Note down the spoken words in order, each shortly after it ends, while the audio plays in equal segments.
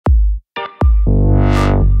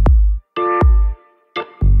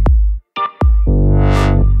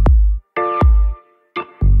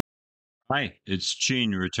Hi, it's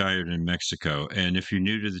Gene, retired in Mexico. And if you're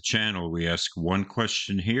new to the channel, we ask one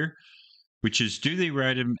question here, which is, do they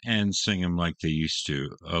write them and sing them like they used to?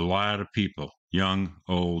 A lot of people, young,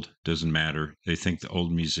 old, doesn't matter. They think the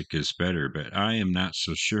old music is better, but I am not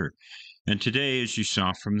so sure. And today, as you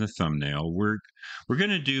saw from the thumbnail, we're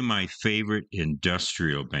going to do my favorite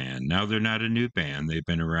industrial band. Now, they're not a new band. They've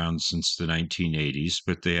been around since the 1980s,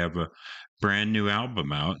 but they have a brand new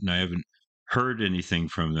album out, and I haven't heard anything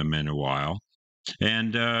from them in a while.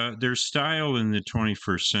 And their style in the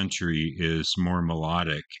 21st century is more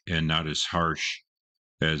melodic and not as harsh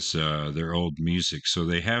as their old music. So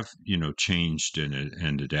they have, changed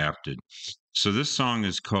and adapted. So this song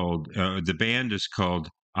is called, the band is called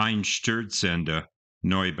Einstürzende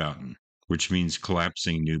Neubauten, which means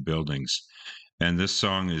collapsing new buildings. And this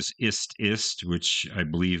song is Ist, which I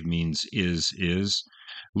believe means is.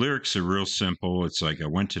 Lyrics are real simple. It's like I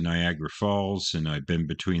went to Niagara Falls and I've been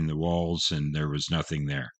between the walls and there was nothing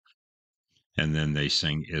there. And then they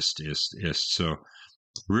sing Ist. So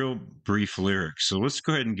real brief lyrics. So let's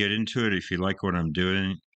go ahead and get into it. If you like what I'm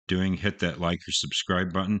doing, hit that like or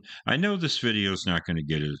subscribe button. I know this video is not going to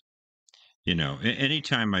get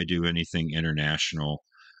anytime I do anything international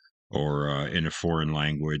or in a foreign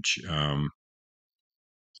language,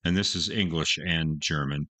 and this is English and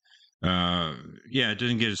German. Yeah, it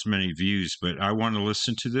didn't get as many views, but I want to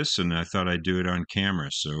listen to this and I thought I'd do it on camera.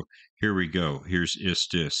 So here we go. Here's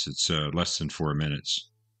Ist. It's less than 4 minutes.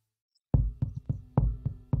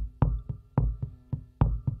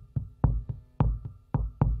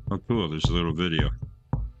 Oh, cool. There's a little video.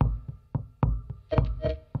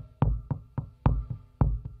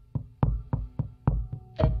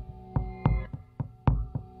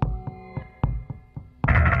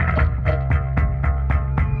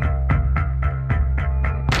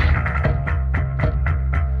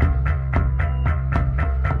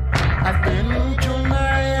 I've been to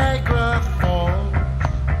Niagara Falls.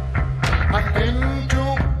 I've been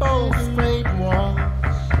to both great walls,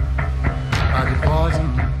 but it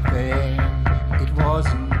wasn't there. It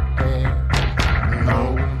wasn't there.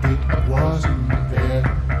 No, it wasn't there.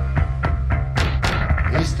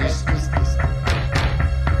 Is this? Is this?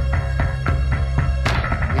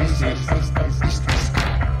 Is this? Is this? Is this? Is this?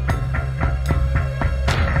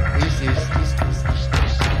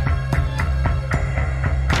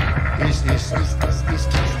 Is this? Is this, is this, is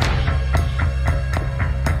this?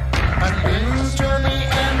 I've been to the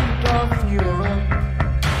end of Europe.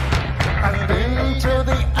 I've been to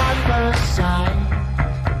the other side.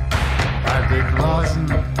 But it wasn't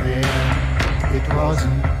there. It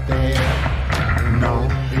wasn't there. No,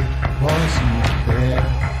 it wasn't there.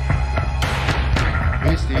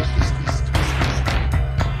 Is this, is this, is this?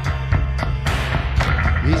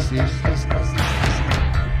 Is this, is this, is this?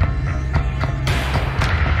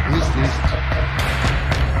 Is this?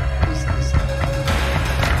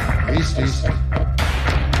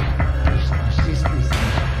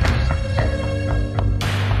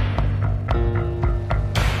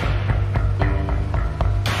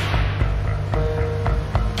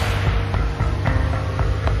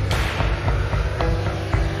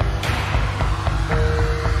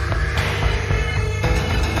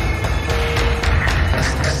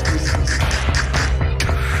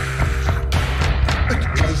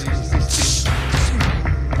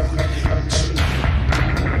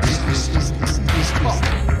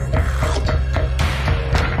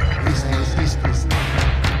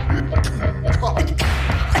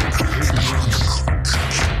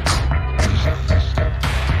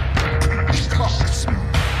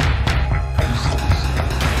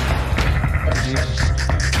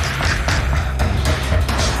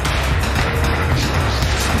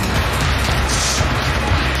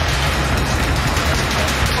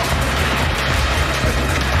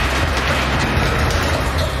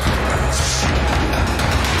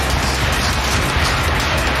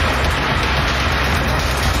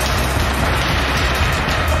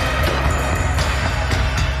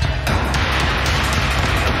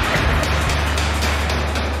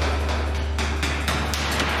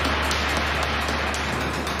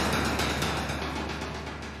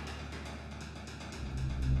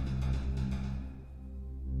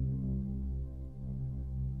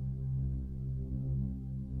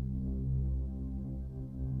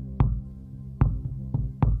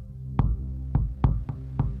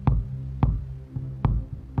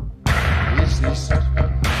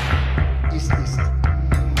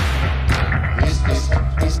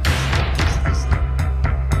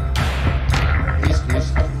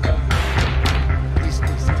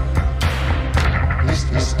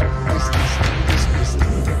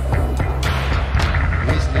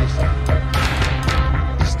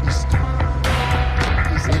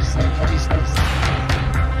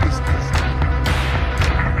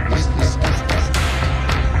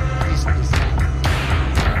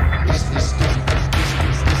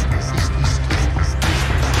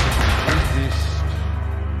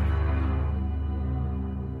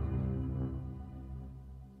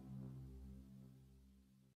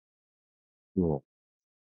 Cool.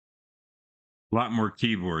 A lot more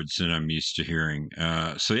keyboards than I'm used to hearing.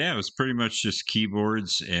 So yeah, it was pretty much just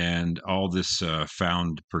keyboards and all this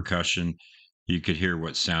found percussion. You could hear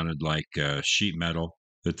what sounded like sheet metal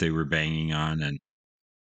that they were banging on, and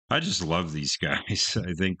I just love these guys.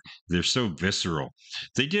 I think they're so visceral.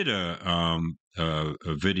 They did a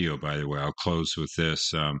video, by the way. I'll close with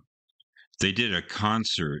this. They did a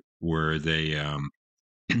concert where they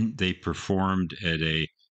they performed at a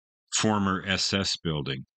former SS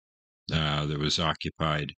building that was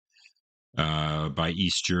occupied by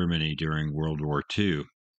East Germany during World War II,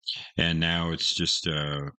 and now it's just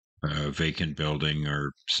a vacant building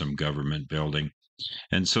or some government building.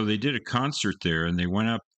 And so they did a concert there, and they went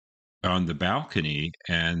up on the balcony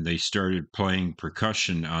and they started playing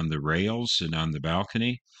percussion on the rails and on the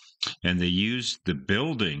balcony, and they used the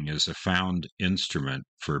building as a found instrument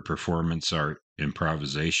for performance art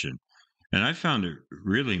improvisation. And I found it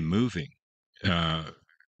really moving, uh,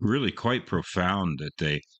 really quite profound that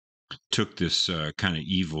they took this kind of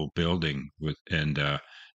evil building with and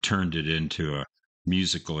turned it into a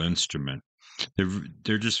musical instrument.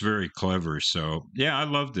 They're just very clever. So yeah, I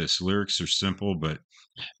love this. Lyrics are simple, but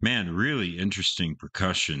man, really interesting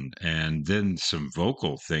percussion, and then some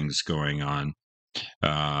vocal things going on.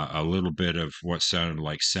 A little bit of what sounded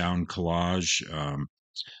like sound collage,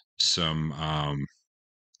 some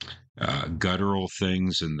guttural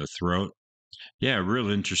things in the throat. Yeah, real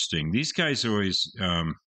interesting. These guys always,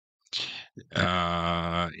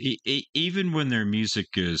 even when their music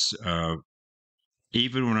is,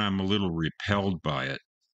 even when I'm a little repelled by it,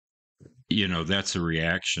 that's a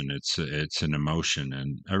reaction. It's an emotion,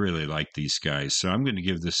 and I really like these guys. So I'm going to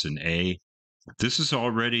give this an A. This is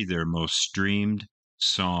already their most streamed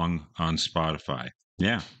song on Spotify.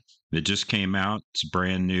 Yeah, it just came out. It's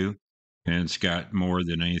brand new, and it's got more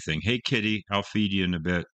than anything. Hey, kitty, I'll feed you in a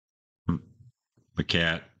bit. The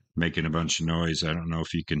cat making a bunch of noise. I don't know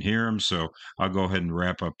if you can hear him, so I'll go ahead and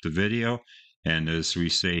wrap up the video. And as we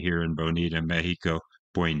say here in Bonita, Mexico,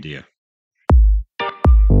 buen dia.